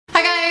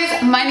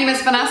My name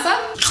is Vanessa,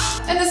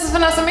 and this is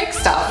Vanessa Makes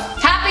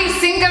Stuff. Happy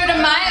Cinco de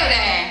Mayo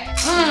Day!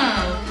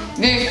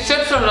 These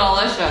chips are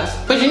delicious.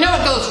 But you know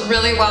what goes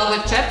really well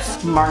with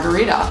chips?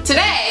 Margarita.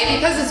 Today,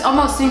 because it's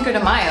almost Cinco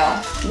de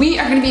Mayo, we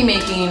are gonna be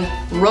making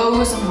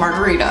Rose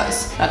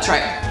Margaritas. That's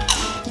right.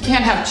 You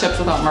can't have chips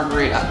without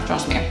margarita,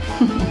 trust me.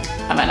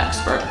 I'm an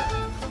expert.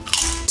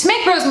 To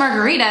make Rose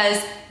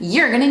Margaritas,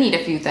 you're gonna need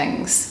a few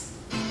things.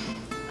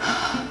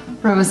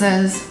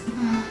 Roses,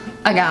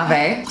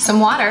 agave, some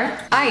water,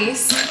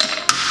 ice,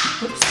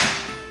 oops,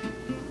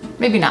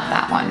 maybe not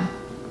that one,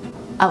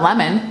 a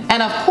lemon,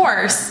 and of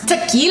course,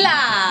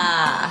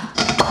 tequila.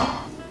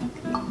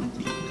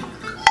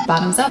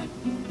 Bottoms up.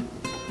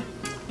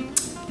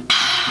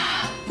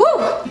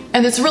 Woo!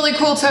 And this really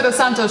cool Todos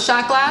Santos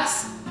shot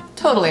glass,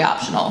 totally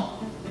optional,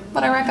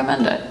 but I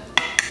recommend it.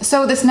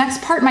 So this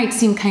next part might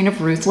seem kind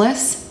of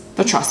ruthless,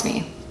 but trust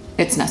me,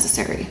 it's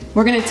necessary.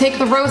 We're gonna take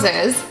the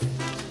roses,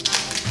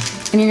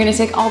 and you're gonna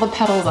take all the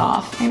petals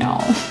off, I know.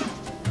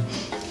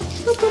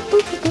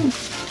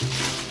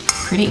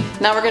 Pretty.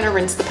 Now we're gonna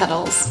rinse the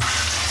petals.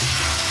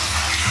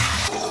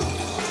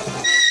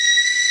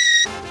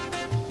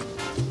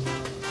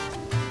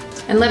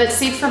 And let it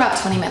steep for about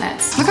 20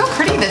 minutes. Look how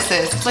pretty this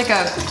is. It's like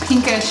a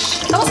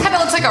pinkish, it almost kind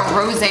of looks like a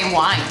rosé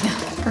wine.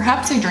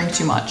 Perhaps I drink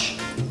too much.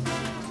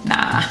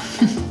 Nah.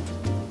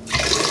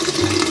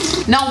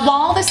 Now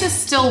while this is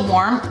still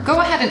warm, go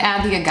ahead and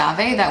add the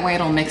agave, that way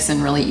it'll mix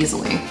in really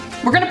easily.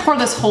 We're gonna pour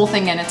this whole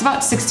thing in. It's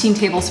about 16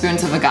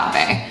 tablespoons of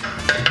agave.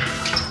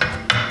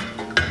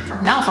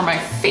 Now for my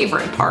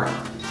favorite part,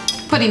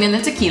 putting in the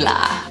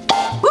tequila.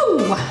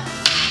 Woo!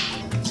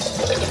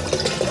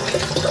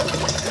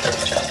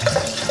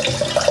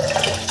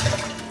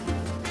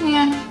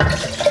 Yeah.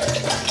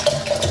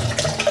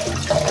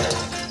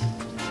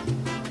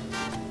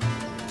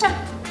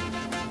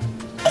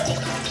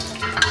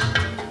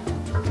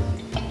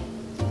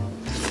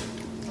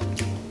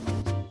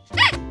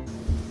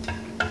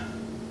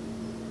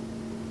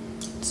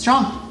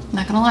 Strong,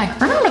 not gonna lie.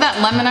 Remember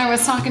that lemon I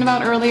was talking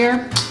about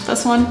earlier?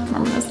 This one,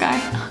 remember this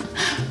guy?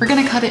 We're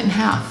gonna cut it in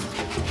half.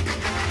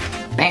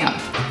 Bam.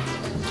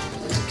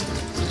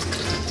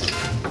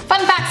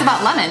 Fun facts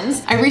about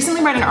lemons. I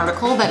recently read an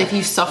article that if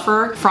you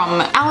suffer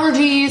from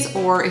allergies,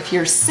 or if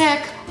you're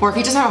sick, or if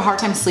you just have a hard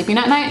time sleeping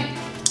at night,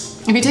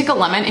 if you take a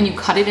lemon and you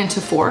cut it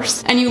into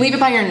fours and you leave it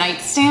by your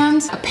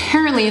nightstand,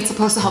 apparently it's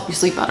supposed to help you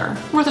sleep better.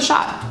 Worth a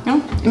shot, you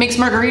know? It makes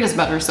margaritas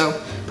better,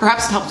 so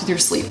perhaps it helps with your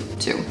sleep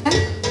too.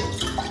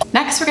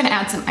 Next, we're gonna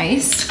add some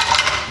ice.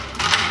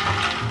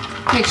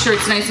 Make sure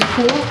it's nice and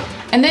cool.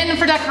 And then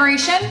for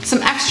decoration,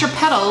 some extra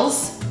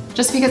petals,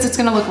 just because it's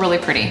gonna look really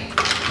pretty.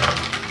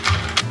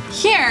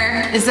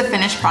 Here is the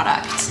finished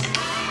product.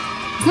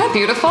 Isn't that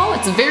beautiful?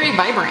 It's very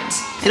vibrant.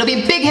 It'll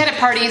be a big hit at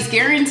parties,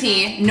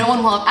 guarantee. No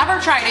one will have ever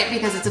tried it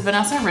because it's a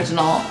Vanessa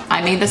original.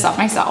 I made this up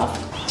myself.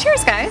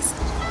 Cheers, guys.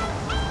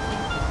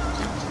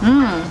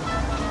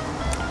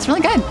 It's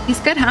really good.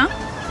 Tastes good, huh?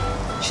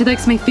 She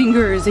likes my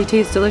fingers, they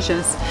taste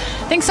delicious.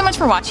 Thanks so much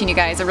for watching, you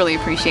guys, I really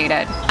appreciate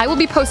it. I will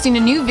be posting a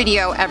new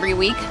video every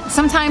week.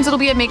 Sometimes it'll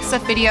be a make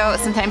stuff video,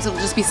 sometimes it'll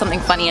just be something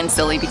funny and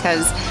silly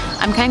because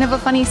I'm kind of a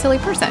funny, silly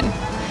person.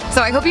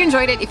 So I hope you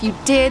enjoyed it. If you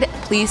did,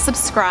 please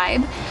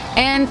subscribe.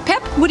 And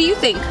Pip, what do you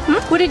think?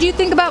 What did you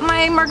think about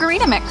my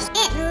margarita mix?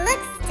 It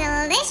looks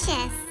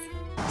delicious.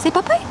 Say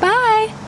bye-bye. Bye.